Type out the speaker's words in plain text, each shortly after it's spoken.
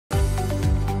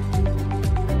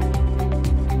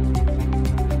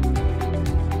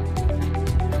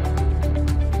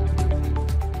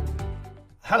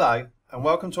Hello and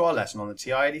welcome to our lesson on the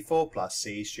TI-84 Plus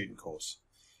CE student course.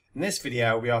 In this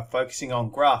video we are focusing on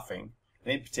graphing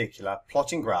and in particular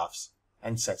plotting graphs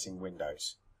and setting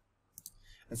windows.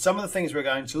 And some of the things we're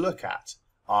going to look at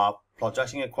are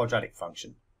plotting a quadratic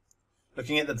function,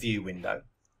 looking at the view window,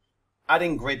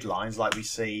 adding grid lines like we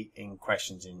see in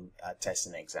questions in tests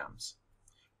and exams,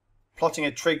 plotting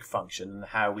a trig function and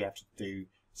how we have to do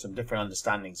some different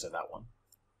understandings of that one,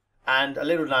 and a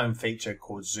little known feature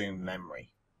called zoom memory.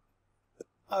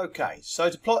 Okay, so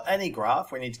to plot any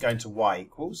graph we need to go into y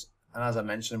equals, and as I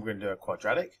mentioned we're going to do a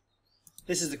quadratic.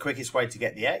 This is the quickest way to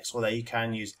get the x, although you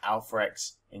can use alpha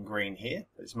x in green here,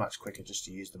 but it's much quicker just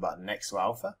to use the button next to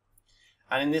alpha.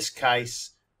 And in this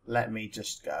case, let me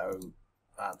just go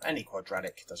any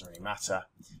quadratic, it doesn't really matter.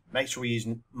 Make sure we use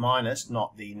minus,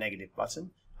 not the negative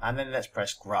button, and then let's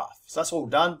press graph. So that's all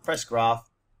done, press graph.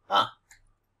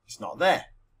 It's not there.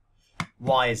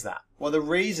 Why is that? Well, the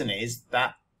reason is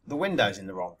that the window's in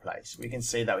the wrong place. We can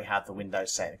see that we have the window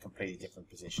set in a completely different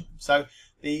position. So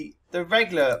the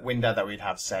regular window that we'd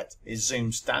have set is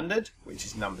zoom standard, which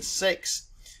is number 6,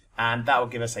 and that will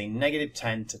give us a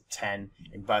 -10 to 10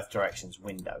 in both directions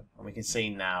window. And we can see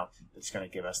now that it's going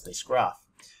to give us this graph.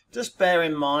 Just bear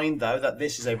in mind though that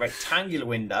this is a rectangular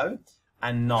window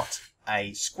and not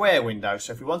a square window.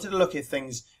 So if we wanted to look at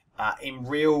things in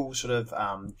real sort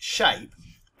of shape,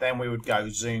 then we would go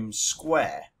zoom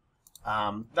square.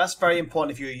 That's very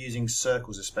important if you're using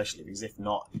circles especially, because if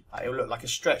not, it will look like a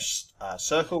stretched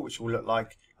circle, which will look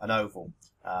like an oval,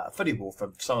 a footy ball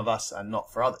for some of us and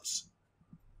not for others.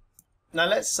 Now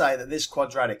let's say that this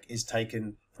quadratic is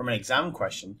taken from an exam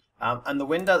question, and the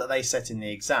window that they set in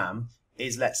the exam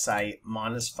is, let's say,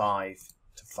 -5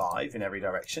 to 5 in every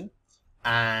direction,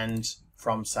 and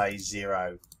from say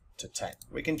 0 to 10.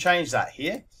 We can change that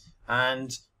here,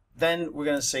 and then we're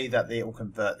going to see that it will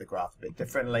convert the graph a bit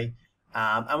differently.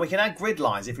 And we can add grid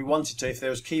lines if we wanted to. If there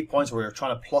was key points where we were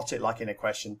trying to plot it like in a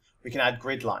question, we can add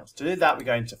grid lines. To do that, we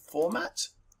go into Format,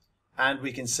 and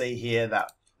we can see here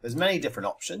that there's many different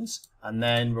options, and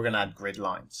then we're going to add grid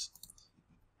lines.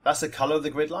 That's the color of the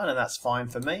grid line, and that's fine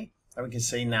for me. And we can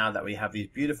see now that we have these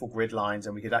beautiful grid lines,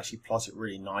 and we could actually plot it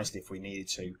really nicely if we needed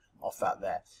to off that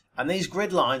there. And these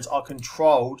grid lines are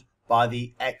controlled by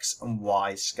the X and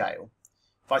Y scale.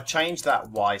 If I change that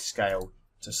Y scale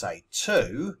to say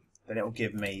 2, then it will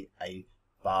give me a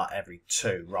bar every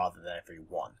 2 rather than every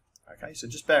 1. Okay, so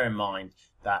just bear in mind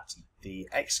that the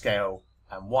X scale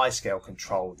and Y scale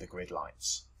control the grid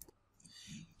lines.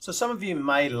 So some of you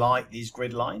may like these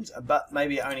grid lines, but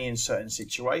maybe only in certain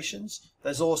situations.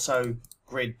 There's also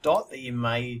grid dot that you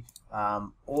may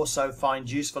also find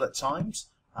useful at times,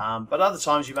 but other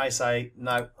times you may say,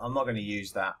 no, I'm not going to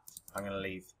use that. I'm going to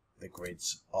leave the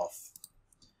grids off.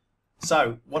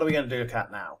 So what are we going to look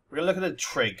at now? We're going to look at a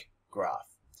trig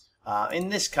graph. In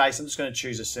this case, I'm just going to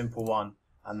choose a simple one,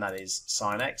 and that is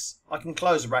sin x. I can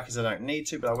close the brackets, I don't need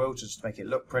to, but I will just to make it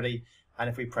look pretty. And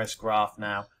if we press graph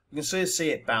now, you can see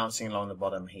it bouncing along the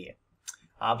bottom here.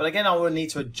 But again, I will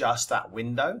need to adjust that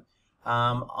window.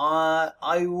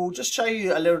 I will just show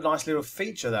you a nice little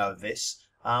feature though of this,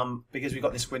 because we've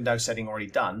got this window setting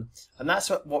already done. And that's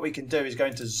what we can do is go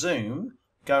into zoom,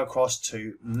 go across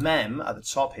to mem at the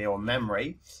top here, or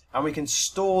memory, and we can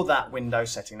store that window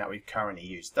setting that we've currently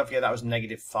used. Don't forget that was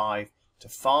 -5 to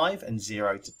 5 and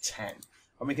 0 to 10.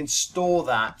 And we can store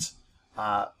that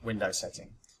window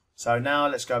setting. So now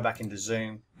let's go back into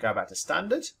zoom, go back to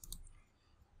standard.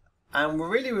 And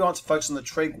we want to focus on the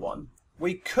trig one.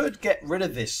 We could get rid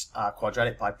of this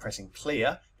quadratic by pressing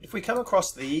clear. But if we come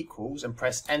across the equals and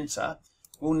press enter,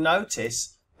 we'll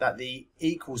notice that the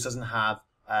equals doesn't have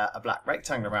a black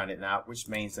rectangle around it now, which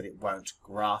means that it won't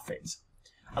graph it.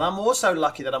 And I'm also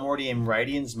lucky that I'm already in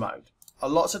radians mode.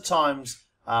 Lots of times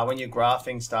when you're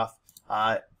graphing stuff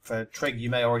for trig, you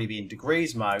may already be in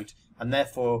degrees mode, and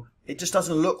therefore it just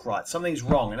doesn't look right. Something's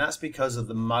wrong, and that's because of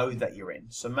the mode that you're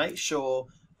in. So make sure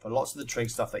for lots of the trig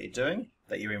stuff that you're doing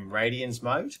that you're in radians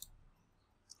mode.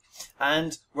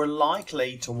 And we're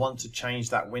likely to want to change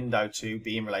that window to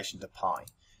be in relation to pi.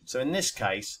 So in this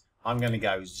case, I'm going to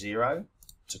go 0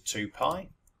 to 2 pi,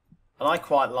 and I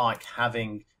quite like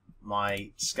having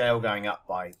my scale going up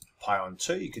by pi on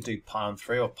 2. You could do pi on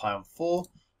 3 or pi on 4,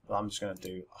 but I'm just going to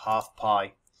do half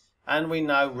pi, and we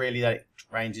know really that it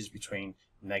ranges between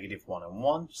 -1 and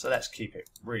 1, so let's keep it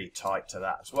really tight to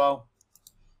that as well.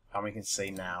 And we can see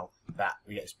now that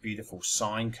we get this beautiful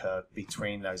sine curve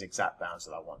between those exact bounds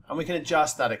that I want, and we can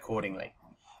adjust that accordingly.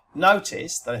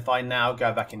 Notice that if I now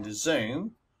go back into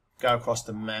zoom, go across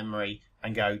to memory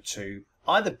and go to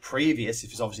either previous,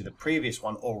 if it's obviously the previous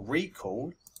one, or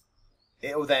recall,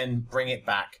 it will then bring it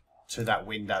back to that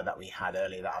window that we had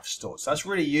earlier that I've stored. So that's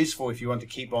really useful if you want to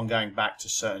keep on going back to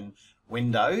certain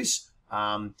windows,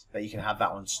 that you can have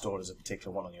that one stored as a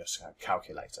particular one on your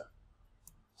calculator.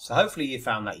 So hopefully you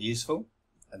found that useful,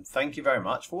 and thank you very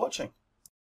much for watching.